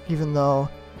 even though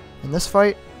in this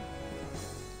fight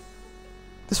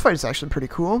is actually pretty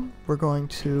cool. We're going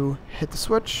to hit the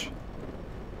switch.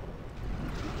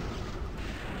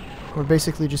 We're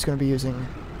basically just going to be using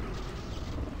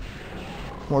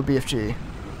more BFG. I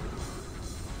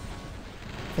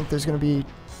think there's going to be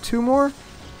 2 more.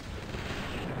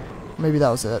 Maybe that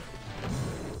was it.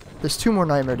 There's 2 more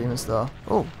Nightmare Demons though.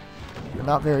 Oh, you're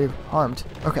not very harmed.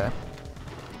 Okay.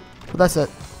 But that's it.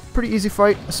 Pretty easy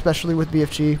fight, especially with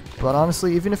BFG. But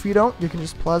honestly, even if you don't, you can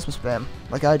just plasma spam,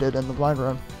 like I did in the blind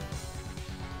run.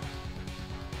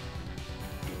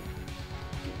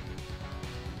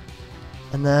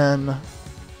 And then,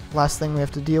 last thing we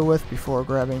have to deal with before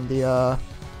grabbing the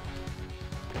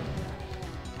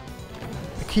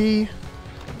key.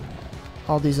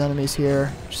 All these enemies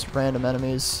here, just random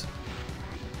enemies.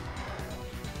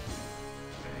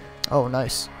 Oh,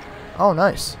 nice. Oh,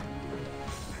 nice.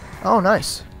 Oh,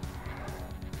 nice.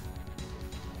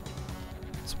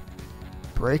 Let's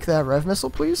break that rev missile,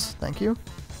 please. Thank you.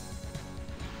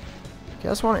 You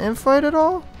guys want to infight at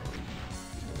all?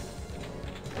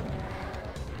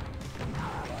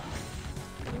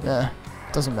 Yeah,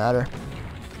 doesn't matter.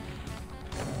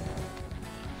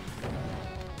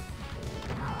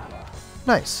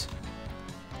 Nice.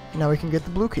 Now we can get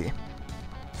the blue key.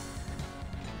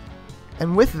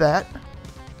 And with that,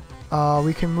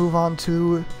 we can move on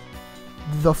to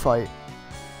the fight.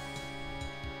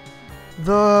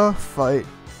 The fight.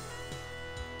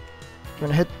 You're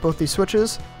gonna hit both these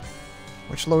switches,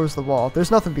 which lowers the wall.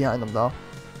 There's nothing behind them though.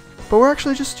 But we're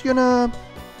actually just gonna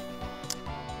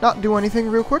not do anything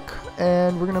real quick,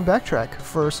 and we're gonna backtrack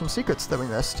for some secrets that we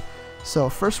missed. So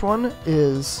first one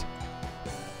is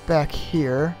back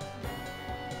here.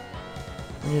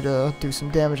 We need to do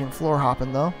some damaging floor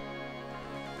hopping though.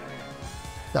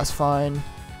 That's fine.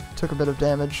 Took a bit of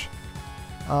damage.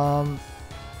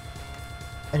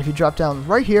 And if you drop down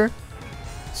right here,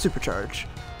 supercharge.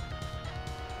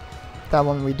 That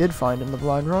one we did find in the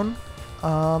blind run.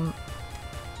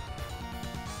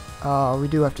 We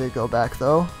do have to go back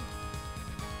though.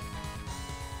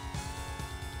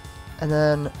 And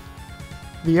then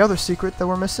the other secret that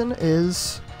we're missing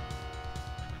is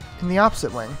in the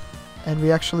opposite wing. And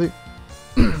we actually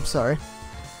sorry.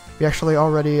 We actually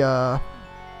already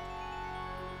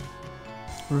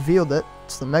revealed it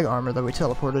It's the Mega Armor that we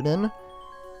teleported in.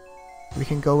 We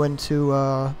can go into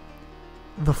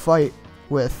the fight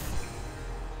with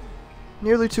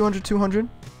nearly 200,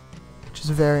 which is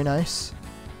very nice.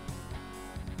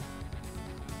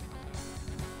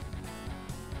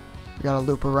 We gotta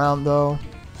loop around though.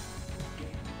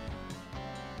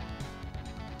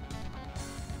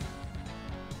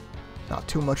 Not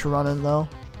too much running though.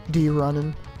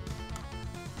 D-running.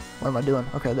 What am I doing?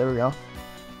 Okay, there we go.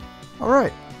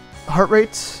 Alright. Heart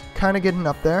rate's kind of getting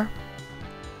up there.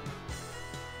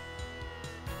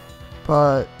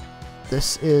 But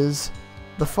this is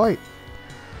the fight.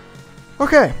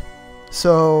 Okay.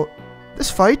 So, this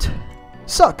fight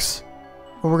sucks.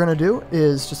 What we're going to do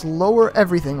is just lower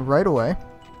everything right away.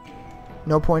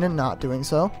 No point in not doing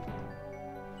so.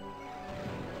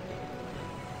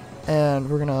 And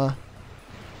we're going to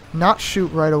not shoot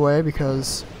right away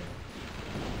because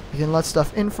you can let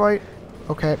stuff in-fight.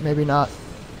 Okay, maybe not.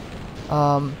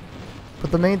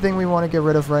 But the main thing we want to get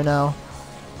rid of right now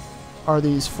are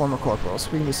these former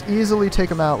corporals. We can just easily take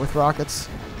them out with rockets.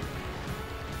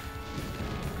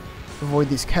 Avoid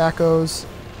these cacos.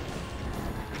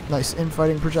 Nice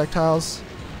infighting projectiles.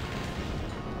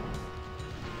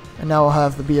 And now we'll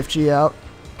have the BFG out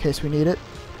in case we need it.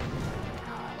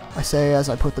 I say as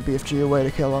I put the BFG away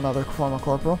to kill another former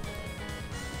corporal.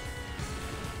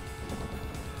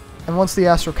 And once the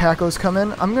Astro Cacos come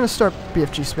in, I'm going to start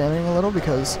BFG spamming a little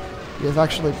because we have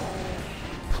actually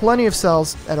plenty of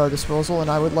cells at our disposal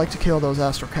and I would like to kill those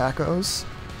Astro Cacos.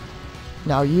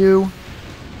 Now you.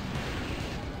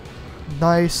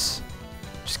 Nice.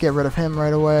 Just get rid of him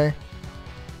right away.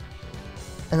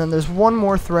 And then there's one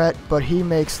more threat, but he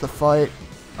makes the fight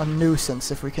a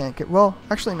nuisance if we can't get... Well,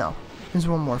 actually no. There's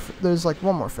one more. There's like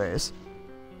one more phase.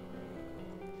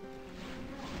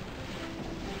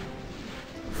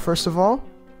 First of all,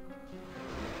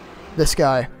 this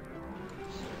guy,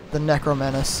 the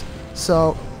Necromenace.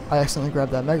 So I accidentally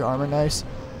grabbed that Mega Armor. Nice.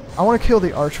 I want to kill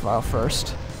the Archvile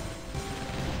first.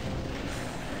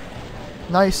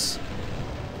 Nice.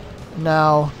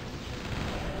 Now,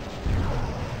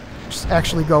 just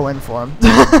actually go in for him.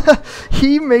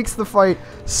 He makes the fight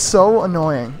so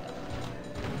annoying.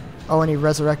 Oh, and he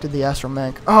resurrected the Astro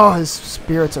Mank. Oh, his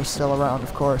spirits are still around,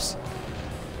 of course.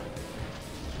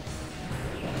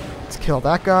 Let's kill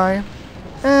that guy.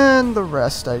 And the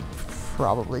rest I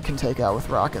probably can take out with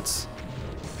rockets.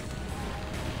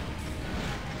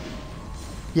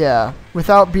 Yeah,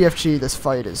 without BFG, this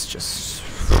fight is just...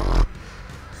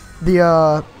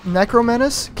 The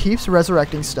Necromenace keeps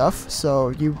resurrecting stuff, so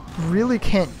you really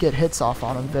can't get hits off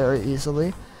on him very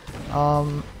easily.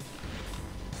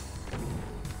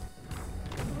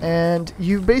 And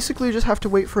you basically just have to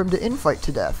wait for him to infight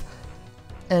to death.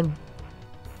 And...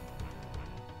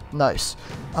 Nice.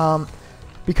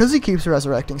 Because he keeps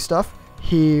resurrecting stuff,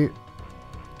 he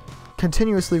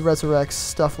continuously resurrects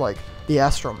stuff like the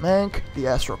Astro Mank, the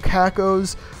Astro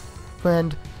Cacos,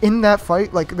 and in that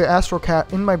fight, like the Astro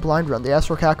Cat in my blind run, the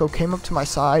Astro Caco came up to my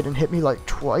side and hit me like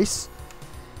twice,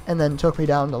 and then took me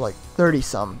down to like 30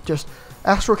 some. Just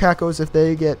Astro Cacos, if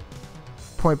they get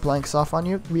point blanks off on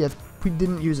you, we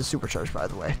didn't use a supercharge, by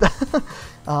the way.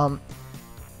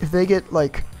 If they get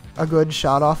like a good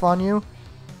shot off on you,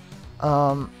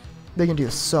 they can do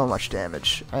so much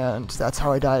damage, and that's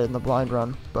how I died in the blind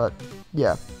run. But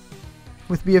yeah,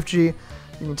 with BFG, you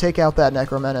can take out that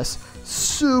Necromenace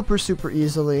super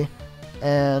easily,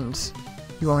 and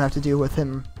you won't have to deal with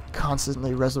him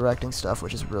constantly resurrecting stuff,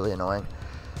 which is really annoying.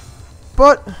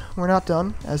 But we're not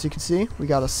done. As you can see, we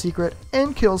got a secret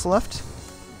and kills left.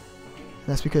 And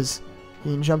that's because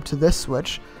you can jump to this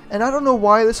switch, and I don't know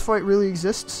why this fight really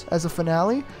exists as a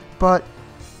finale, but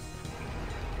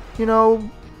you know,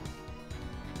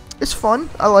 it's fun.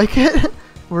 I like it.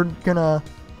 We're gonna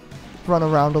run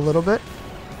around a little bit,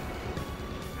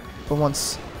 but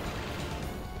once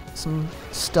some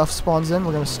stuff spawns in,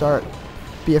 we're gonna start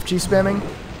BFG spamming,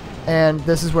 and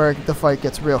this is where the fight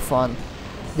gets real fun.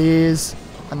 These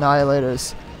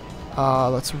Annihilators.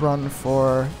 Let's run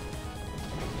for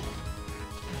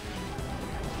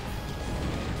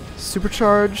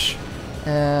Supercharge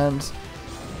and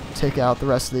take out the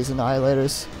rest of these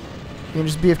Annihilators. You can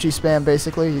just BFG spam,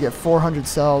 basically. You get 400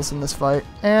 cells in this fight,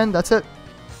 and that's it.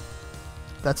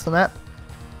 That's the map.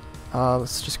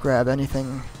 Let's just grab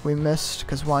anything we missed,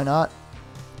 because why not?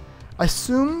 I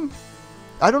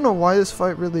don't know why this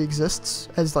fight really exists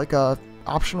as like a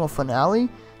optional finale.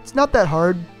 It's not that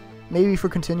hard, maybe for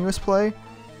continuous play,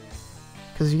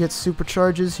 because you get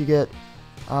supercharges, you get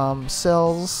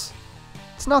cells.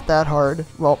 It's not that hard.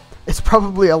 Well, it's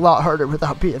probably a lot harder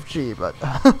without BFG, but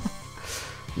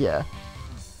yeah.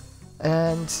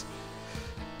 And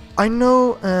I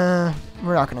know,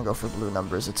 we're not going to go for blue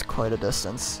numbers. It's quite a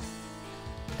distance.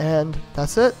 And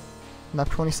that's it. Map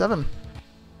 27.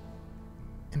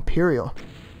 Empyreal.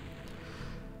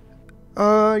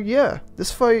 Yeah.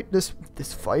 This fight, this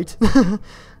fight.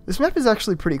 This map is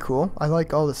actually pretty cool. I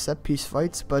like all the set piece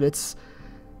fights, but it's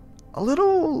a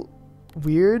little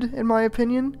weird in my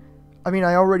opinion. I mean,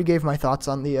 I already gave my thoughts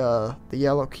on the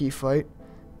yellow key fight.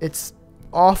 It's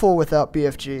awful without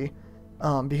BFG,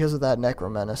 because of that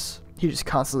Necro Menace. He just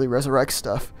constantly resurrects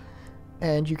stuff,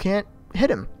 and you can't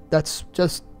hit him. That's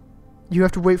just, you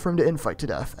have to wait for him to infight to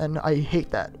death, and I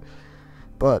hate that.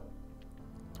 But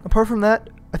apart from that,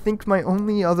 I think my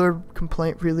only other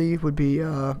complaint really would be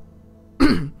the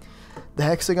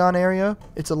hexagon area.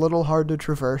 It's a little hard to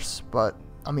traverse, but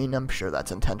I mean, I'm sure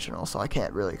that's intentional, so I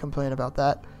can't really complain about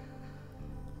that.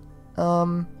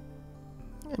 And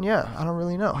yeah, I don't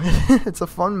really know. It's a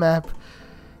fun map.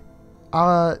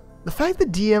 The fact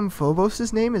that DM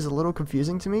Phobos' name is a little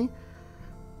confusing to me,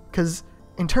 because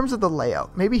in terms of the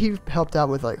layout, maybe he helped out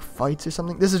with like fights or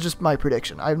something. This is just my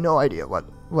prediction. I have no idea what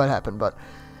happened, but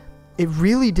it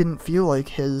really didn't feel like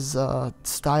his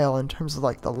style in terms of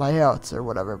like the layouts or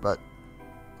whatever. But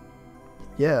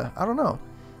yeah, I don't know.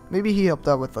 Maybe he helped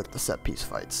out with like the set piece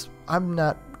fights. I'm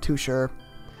not too sure.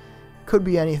 Could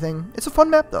be anything. It's a fun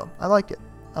map though. I liked it.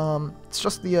 It's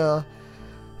just the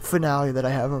finale that I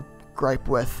have a gripe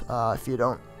with if you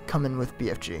don't come in with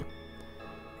BFG.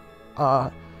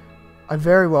 I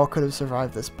very well could have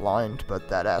survived this blind, but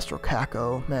that Astral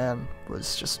Kako, man,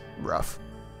 was just rough.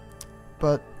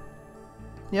 But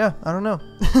yeah, I don't know.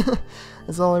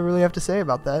 That's all I really have to say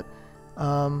about that.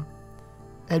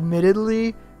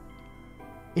 Admittedly,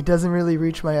 it doesn't really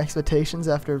reach my expectations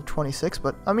after 26,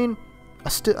 but I mean,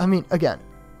 again,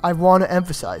 I want to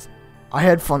emphasize, I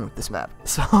had fun with this map,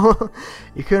 so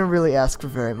you couldn't really ask for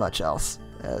very much else.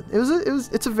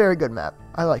 It's a very good map.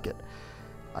 I like it.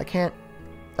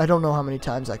 I don't know how many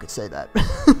times I could say that.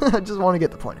 I just want to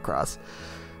get the point across.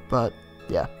 But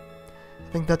yeah,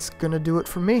 I think that's gonna do it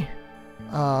for me.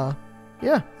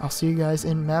 Yeah, I'll see you guys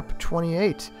in map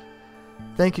 28.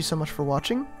 Thank you so much for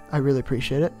watching. I really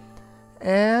appreciate it.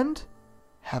 And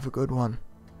have a good one.